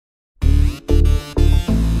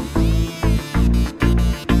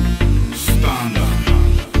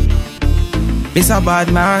It's a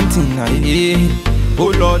bad man thing, yeah.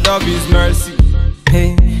 Oh Lord of His mercy.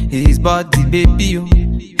 Hey, His body baby, oh.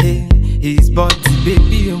 Hey, His body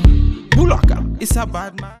baby, oh. Bulaka, it's a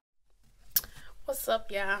bad man. What's up,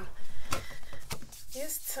 y'all?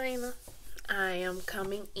 It's Tina. I am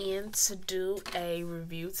coming in to do a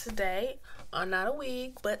review today on not a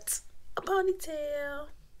wig, but a ponytail.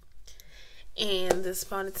 And this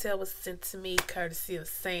ponytail was sent to me courtesy of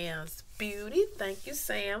Samsbeauty. Thank you,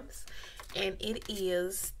 Sam's. And it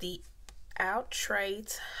is the Outre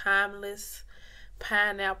Timeless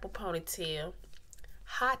Pineapple Ponytail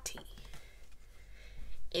Hottie.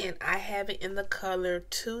 And I have it in the color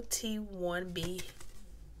 2T1B,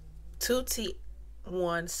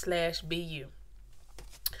 2T1/BU.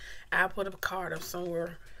 I'll put a card up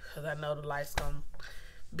somewhere because I know the light's going to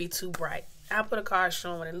be too bright. I'll put a card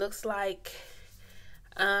showing what it looks like.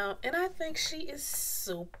 And I think she is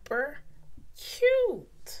super cute.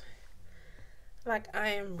 Like, I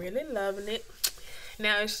am really loving it.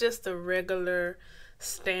 Now, it's just a regular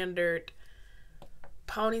standard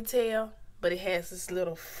ponytail, but it has this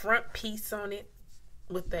little front piece on it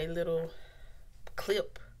with a little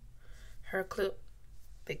clip, hair clip,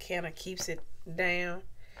 that kind of keeps it down.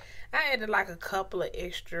 I added like a couple of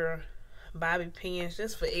extra bobby pins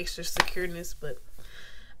just for extra secureness, but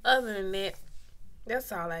other than that,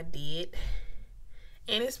 that's all I did.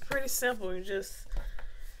 And it's pretty simple.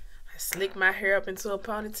 I slick my hair up into a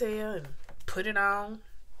ponytail and put it on,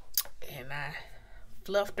 and I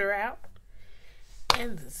fluffed her out,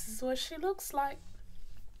 and this is what she looks like.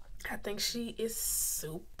 I think she is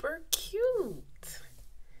super cute.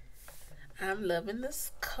 I'm loving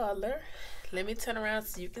this color. Let me turn around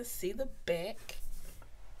so you can see the back.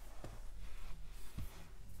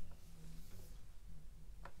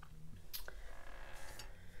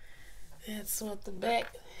 That's what the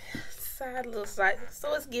back side looks like.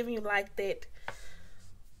 So it's giving you like that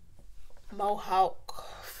mohawk,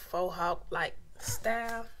 faux hawk like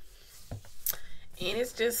style. And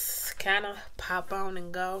it's just kind of pop on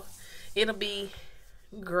and go. It'll be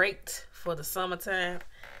great for the summertime.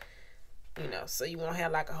 You know, so you won't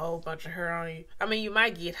have like a whole bunch of hair on you. I mean, you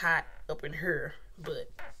might get hot up in here,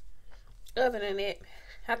 but other than that,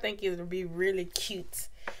 I think it'll be really cute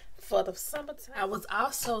for the summertime. I was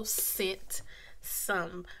also sent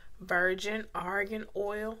some virgin argan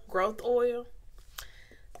oil, growth oil,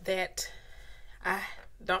 that I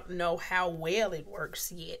don't know how well it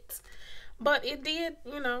works yet. But it did,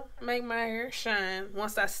 you know, make my hair shine.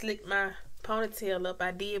 Once I slicked my ponytail up,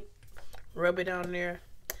 I did rub it on there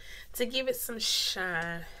to give it some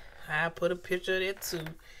shine. I put a picture of that too,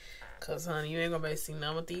 because, honey, you ain't going to be able to see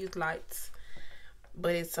none with these lights.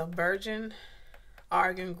 But it's a virgin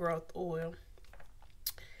argan growth oil.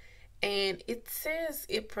 And it says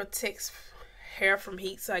it protects hair from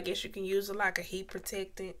heat, so I guess you can use it like a heat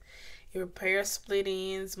protectant. It repairs split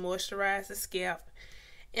ends, moisturizes the scalp,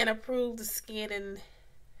 and improves the skin and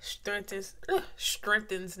strengthens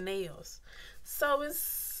nails. So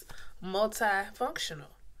it's multifunctional.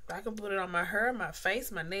 I can put it on my hair, my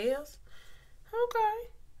face, my nails. Okay.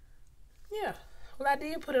 Yeah. Well, I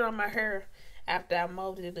did put it on my hair after I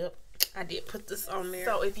molded it up. I did put this on there.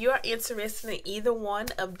 So if you are interested in either one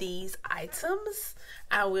of these items,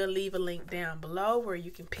 I will leave a link down below where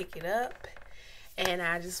you can pick it up. And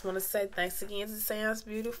I just want to say thanks again to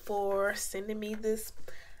Samsbeauty for sending me this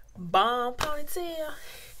bomb ponytail.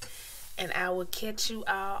 And I will catch you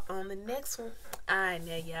all on the next one. All right,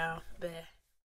 now, y'all. Bye.